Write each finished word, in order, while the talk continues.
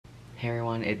Hey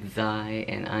everyone, it's Zai,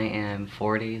 and I am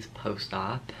 4 days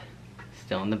post-op,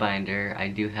 still in the binder. I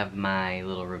do have my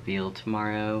little reveal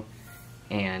tomorrow,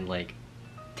 and like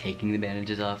taking the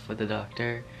bandages off with the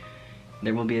doctor.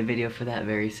 There will be a video for that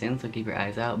very soon, so keep your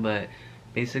eyes out, but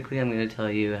basically I'm going to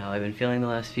tell you how I've been feeling the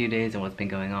last few days and what's been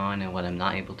going on and what I'm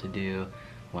not able to do,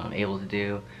 what I'm able to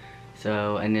do.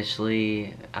 So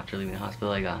initially, after leaving the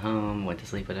hospital, I got home, went to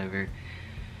sleep, whatever.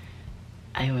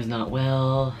 I was not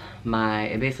well.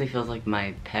 It basically feels like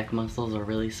my pec muscles are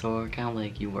really sore, kind of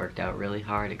like you worked out really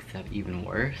hard, except even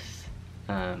worse.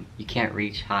 You can't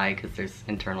reach high because there's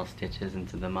internal stitches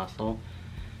into the muscle.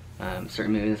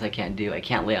 Certain movements I can't do. I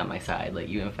can't lay on my side. Like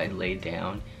even if I lay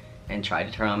down and try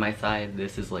to turn on my side,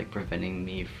 this is like preventing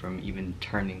me from even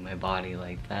turning my body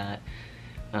like that.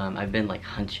 I've been like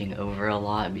hunching over a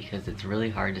lot because it's really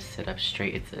hard to sit up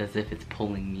straight. It's as if it's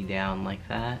pulling me down like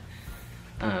that.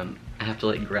 I have to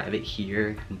like grab it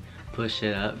here and push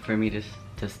it up for me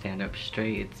to stand up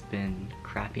straight. It's been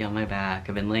crappy on my back.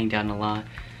 I've been laying down a lot.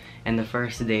 And the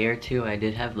first day or two I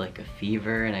did have like a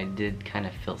fever and I did kind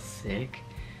of feel sick.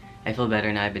 I feel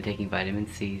better now. I've been taking vitamin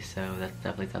C, so that's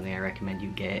definitely something I recommend you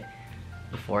get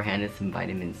beforehand, is some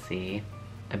vitamin C.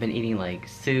 I've been eating like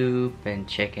soup and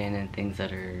chicken and things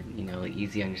that are, you know, like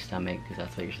easy on your stomach because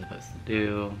that's what you're supposed to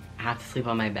do. I have to sleep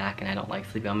on my back and I don't like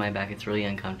sleeping on my back. It's really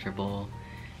uncomfortable.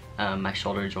 My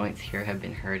shoulder joints here have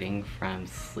been hurting from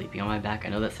sleeping on my back. I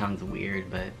know that sounds weird,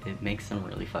 but it makes them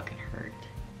really fucking hurt.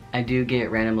 I do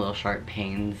get random little sharp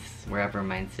pains wherever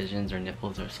my incisions or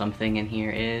nipples or something in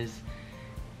here is.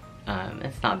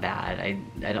 It's not bad.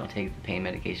 I don't take the pain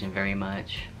medication very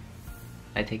much.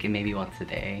 I take it maybe once a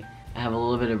day. I have a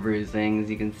little bit of bruising, as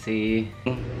you can see.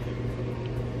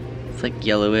 It's like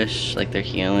yellowish, like they're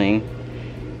healing.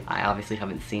 I obviously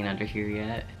haven't seen under here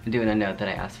yet. I'm doing a note that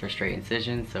I asked for straight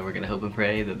incisions, so we're gonna hope and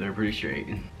pray that they're pretty straight.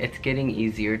 It's getting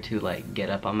easier to like get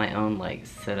up on my own, like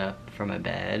sit up from a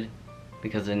bed,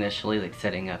 because initially like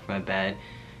sitting up from a bed,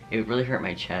 it really hurt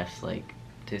my chest, like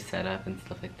to set up and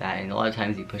stuff like that. And a lot of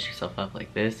times you push yourself up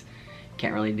like this,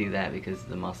 can't really do that because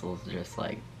the muscles just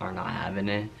like are not having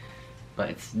it. But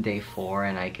it's day 4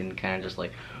 and I can kind of just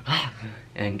like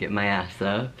and get my ass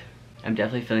up. I'm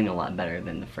definitely feeling a lot better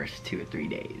than the first 2 or 3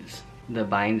 days. The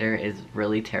binder is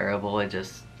really terrible.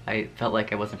 I felt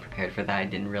like I wasn't prepared for that. I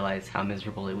didn't realize how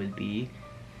miserable it would be.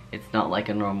 It's not like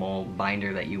a normal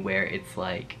binder that you wear. It's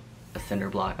like a cinder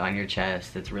block on your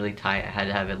chest. It's really tight. I had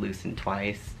to have it loosened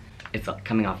twice. It's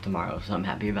coming off tomorrow, so I'm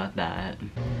happy about that.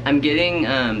 I'm getting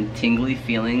tingly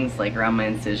feelings like around my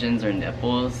incisions or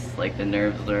nipples, like the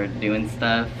nerves are doing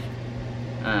stuff.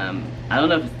 I don't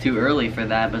know if it's too early for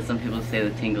that, but some people say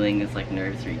the tingling is like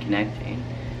nerves reconnecting.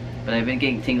 But I've been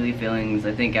getting tingly feelings,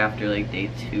 I think after like day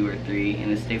 2 or 3,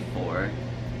 and it's day 4.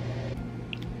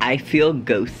 I feel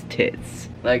ghost tits.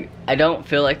 Like, I don't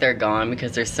feel like they're gone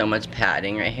because there's so much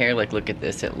padding right here. Like, look at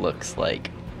this, it looks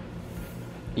like,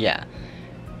 yeah.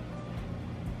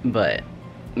 But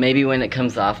maybe when it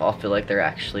comes off, I'll feel like they're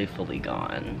actually fully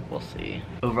gone. We'll see.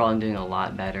 Overall, I'm doing a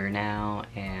lot better now,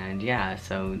 and yeah,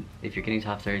 so if you're getting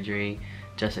top surgery,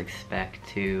 just expect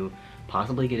to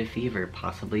possibly get a fever,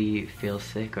 possibly feel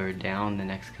sick or down the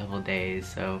next couple of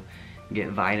days. So get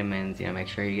vitamins, you know, make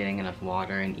sure you're getting enough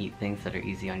water and eat things that are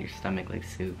easy on your stomach, like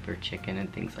soup or chicken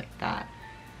and things like that.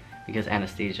 Because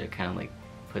anesthesia kind of like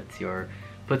puts your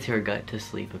gut to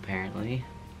sleep, apparently.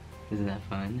 Isn't that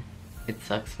fun? It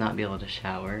sucks to not be able to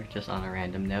shower, just on a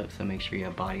random note, so make sure you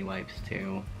have body wipes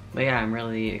too. But yeah, I'm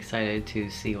really excited to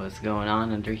see what's going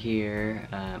on under here.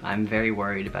 I'm very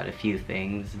worried about a few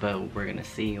things, but we're gonna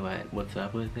see what's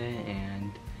up with it,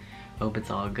 and hope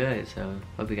it's all good. So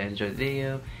hope you guys enjoyed the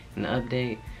video and the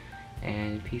update,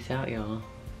 and peace out, y'all.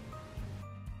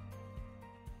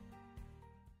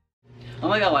 Oh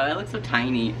my god, why do I look so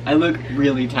tiny? I look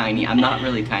really tiny. I'm not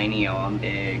really tiny, y'all, I'm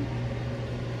big.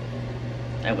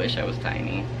 I wish I was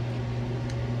tiny.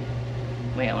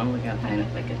 Wait, I want to look outside and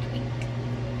look like a twink.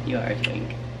 You are a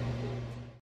twink.